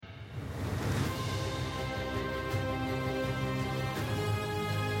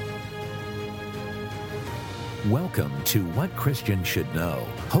Welcome to What Christians Should Know,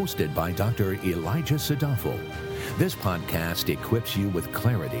 hosted by Dr. Elijah Sadafel. This podcast equips you with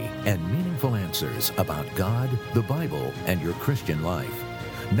clarity and meaningful answers about God, the Bible, and your Christian life.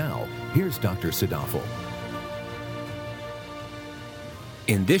 Now, here's Dr. Sadafel.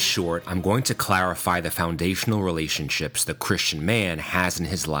 In this short, I'm going to clarify the foundational relationships the Christian man has in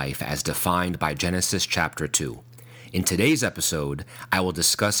his life as defined by Genesis chapter 2. In today's episode, I will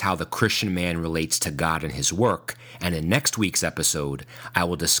discuss how the Christian man relates to God and his work, and in next week's episode, I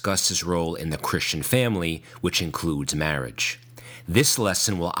will discuss his role in the Christian family, which includes marriage. This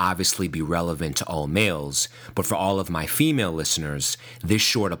lesson will obviously be relevant to all males, but for all of my female listeners, this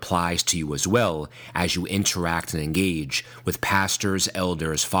short applies to you as well as you interact and engage with pastors,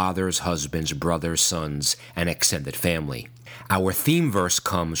 elders, fathers, husbands, brothers, sons, and extended family. Our theme verse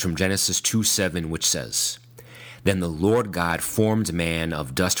comes from Genesis 2:7, which says, "Then the Lord God formed man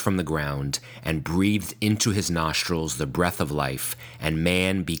of dust from the ground, and breathed into his nostrils the breath of life, and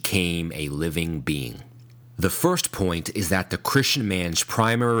man became a living being." The first point is that the Christian man's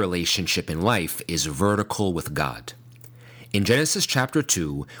primary relationship in life is vertical with God. In Genesis chapter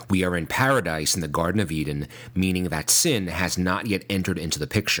 2, we are in paradise in the Garden of Eden, meaning that sin has not yet entered into the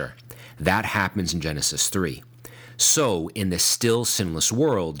picture. That happens in Genesis 3. So, in this still sinless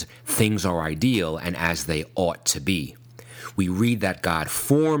world, things are ideal and as they ought to be. We read that God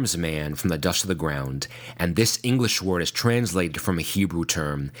forms man from the dust of the ground, and this English word is translated from a Hebrew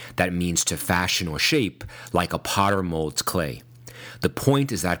term that means to fashion or shape, like a potter molds clay. The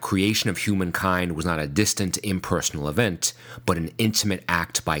point is that creation of humankind was not a distant, impersonal event, but an intimate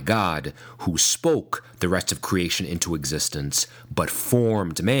act by God, who spoke the rest of creation into existence, but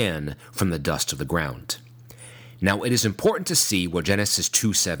formed man from the dust of the ground. Now, it is important to see what Genesis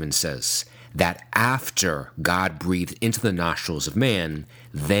 2:7 says, that after God breathed into the nostrils of man,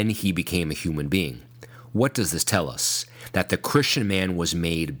 then he became a human being. What does this tell us? That the Christian man was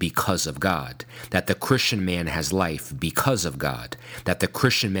made because of God, that the Christian man has life because of God, that the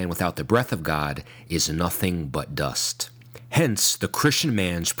Christian man without the breath of God is nothing but dust. Hence, the Christian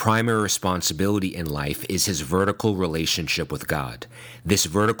man's primary responsibility in life is his vertical relationship with God. This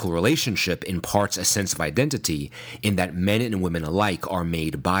vertical relationship imparts a sense of identity in that men and women alike are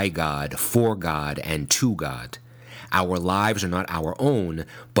made by God, for God, and to God. Our lives are not our own,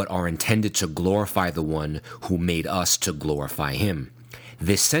 but are intended to glorify the one who made us to glorify him.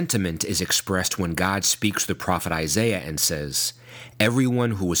 This sentiment is expressed when God speaks to the prophet Isaiah and says,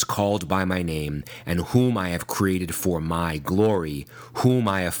 "Everyone who is called by my name, and whom I have created for my glory, whom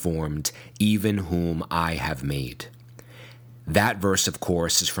I have formed, even whom I have made." That verse, of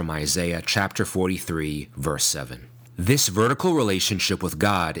course, is from Isaiah chapter 43, verse 7. This vertical relationship with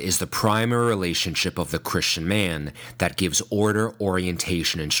God is the primary relationship of the Christian man that gives order,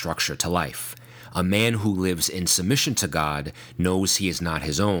 orientation, and structure to life. A man who lives in submission to God knows he is not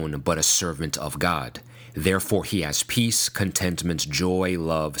his own, but a servant of God. Therefore, he has peace, contentment, joy,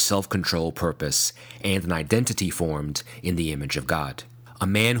 love, self-control, purpose, and an identity formed in the image of God. A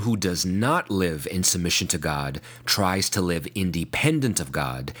man who does not live in submission to God tries to live independent of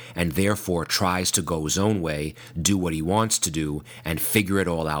God, and therefore tries to go his own way, do what he wants to do, and figure it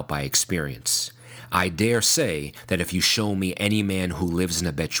all out by experience. I dare say that if you show me any man who lives in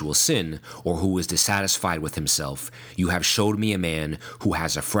habitual sin, or who is dissatisfied with himself, you have showed me a man who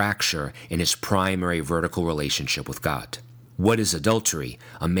has a fracture in his primary vertical relationship with God. What is adultery?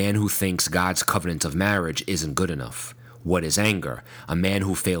 A man who thinks God's covenant of marriage isn't good enough. What is anger? A man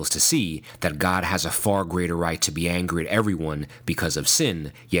who fails to see that God has a far greater right to be angry at everyone because of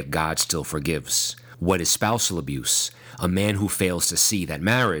sin, yet God still forgives. What is spousal abuse? A man who fails to see that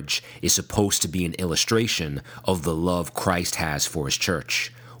marriage is supposed to be an illustration of the love Christ has for his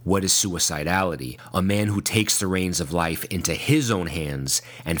church. What is suicidality? A man who takes the reins of life into his own hands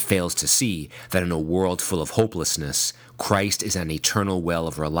and fails to see that in a world full of hopelessness, Christ is an eternal well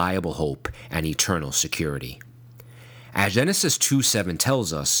of reliable hope and eternal security. As Genesis 2:7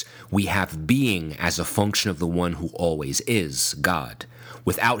 tells us, we have being as a function of the one who always is, God.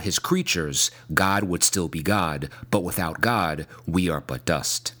 Without his creatures, God would still be God, but without God, we are but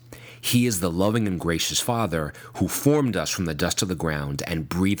dust. He is the loving and gracious Father who formed us from the dust of the ground and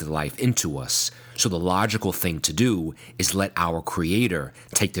breathed life into us. So the logical thing to do is let our Creator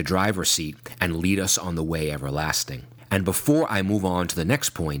take the driver's seat and lead us on the way everlasting. And before I move on to the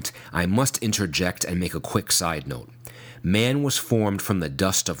next point, I must interject and make a quick side note. Man was formed from the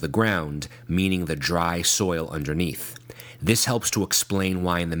dust of the ground, meaning the dry soil underneath. This helps to explain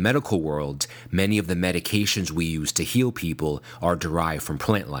why in the medical world, many of the medications we use to heal people are derived from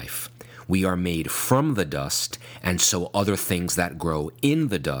plant life. we are made from the dust, and so other things that grow in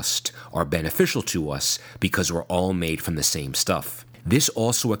the dust are beneficial to us because we're all made from the same stuff. This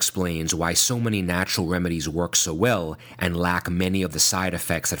also explains why so many natural remedies work so well and lack many of the side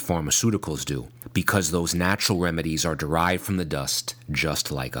effects that pharmaceuticals do, because those natural remedies are derived from the dust,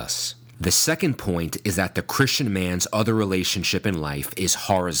 just like us. The second point is that the Christian man's other relationship in life is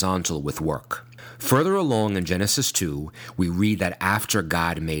horizontal with work. Further along in Genesis 2, we read that after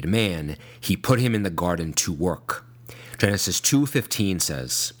God made man, he put him in the garden to work. Genesis 2:15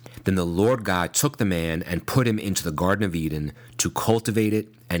 says, "Then the Lord God took the man and put him into the Garden of Eden to cultivate it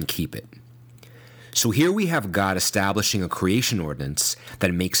and keep it." So here we have God establishing a creation ordinance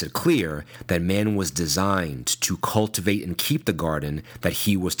that makes it clear that man was designed to cultivate and keep the garden that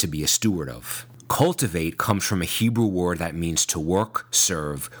he was to be a steward of. Cultivate comes from a Hebrew word that means to work,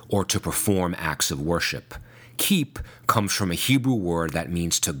 serve, or to perform acts of worship. Keep comes from a Hebrew word that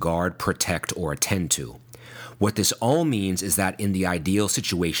means to guard, protect, or attend to. What this all means is that in the ideal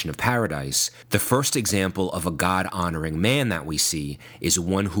situation of paradise, the first example of a God-honoring man that we see is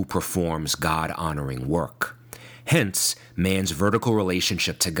one who performs God-honoring work. Hence, man's vertical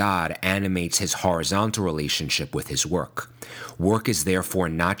relationship to God animates his horizontal relationship with his work. Work is therefore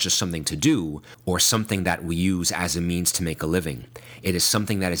not just something to do or something that we use as a means to make a living. It is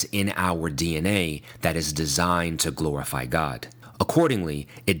something that is in our DNA that is designed to glorify God. Accordingly,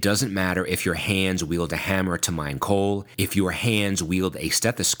 it doesn't matter if your hands wield a hammer to mine coal, if your hands wield a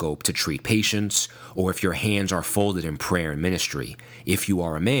stethoscope to treat patients, or if your hands are folded in prayer and ministry. If you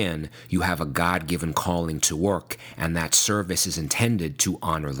are a man, you have a God-given calling to work, and that service is intended to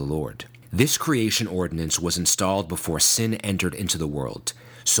honor the Lord. This creation ordinance was installed before sin entered into the world.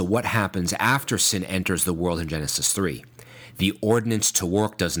 So what happens after sin enters the world in Genesis 3? The ordinance to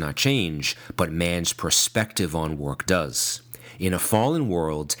work does not change, but man's perspective on work does. In a fallen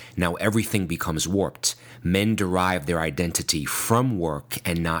world, now everything becomes warped. Men derive their identity from work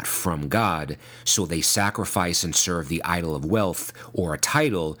and not from God, so they sacrifice and serve the idol of wealth or a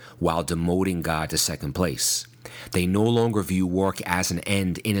title while demoting God to second place. They no longer view work as an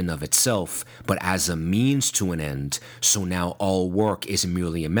end in and of itself, but as a means to an end, so now all work is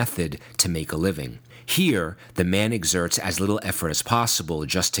merely a method to make a living. Here, the man exerts as little effort as possible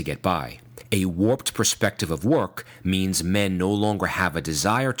just to get by. A warped perspective of work means men no longer have a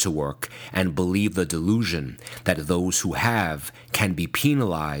desire to work and believe the delusion that those who have can be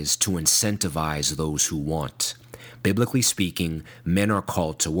penalized to incentivize those who want. Biblically speaking, men are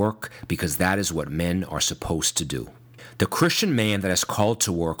called to work because that is what men are supposed to do. The Christian man that is called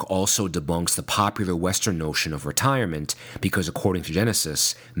to work also debunks the popular Western notion of retirement because according to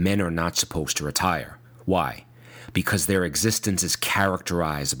Genesis, men are not supposed to retire. Why? Because their existence is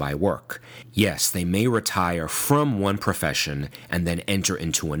characterized by work. Yes, they may retire from one profession and then enter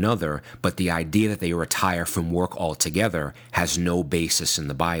into another, but the idea that they retire from work altogether has no basis in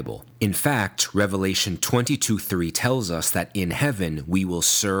the Bible. In fact, Revelation 22:3 tells us that in heaven we will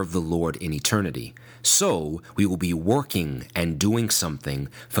serve the Lord in eternity. So, we will be working and doing something,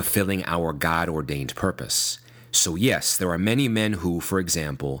 fulfilling our God-ordained purpose. So yes, there are many men who, for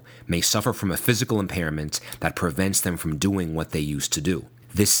example, may suffer from a physical impairment that prevents them from doing what they used to do.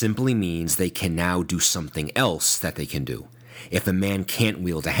 This simply means they can now do something else that they can do. If a man can't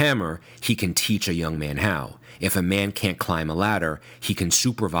wield a hammer, he can teach a young man how. If a man can't climb a ladder, he can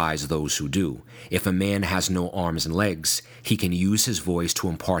supervise those who do. If a man has no arms and legs, he can use his voice to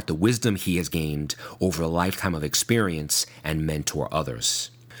impart the wisdom he has gained over a lifetime of experience and mentor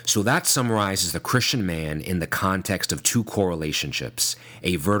others. So that summarizes the Christian man in the context of two core relationships,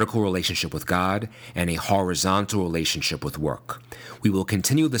 a vertical relationship with God and a horizontal relationship with work. We will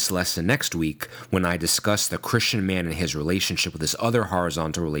continue this lesson next week when I discuss the Christian man and his relationship with his other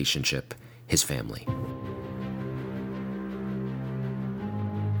horizontal relationship, his family.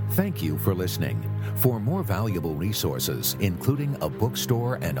 Thank you for listening. For more valuable resources, including a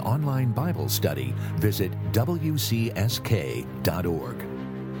bookstore and online Bible study, visit wcsk.org.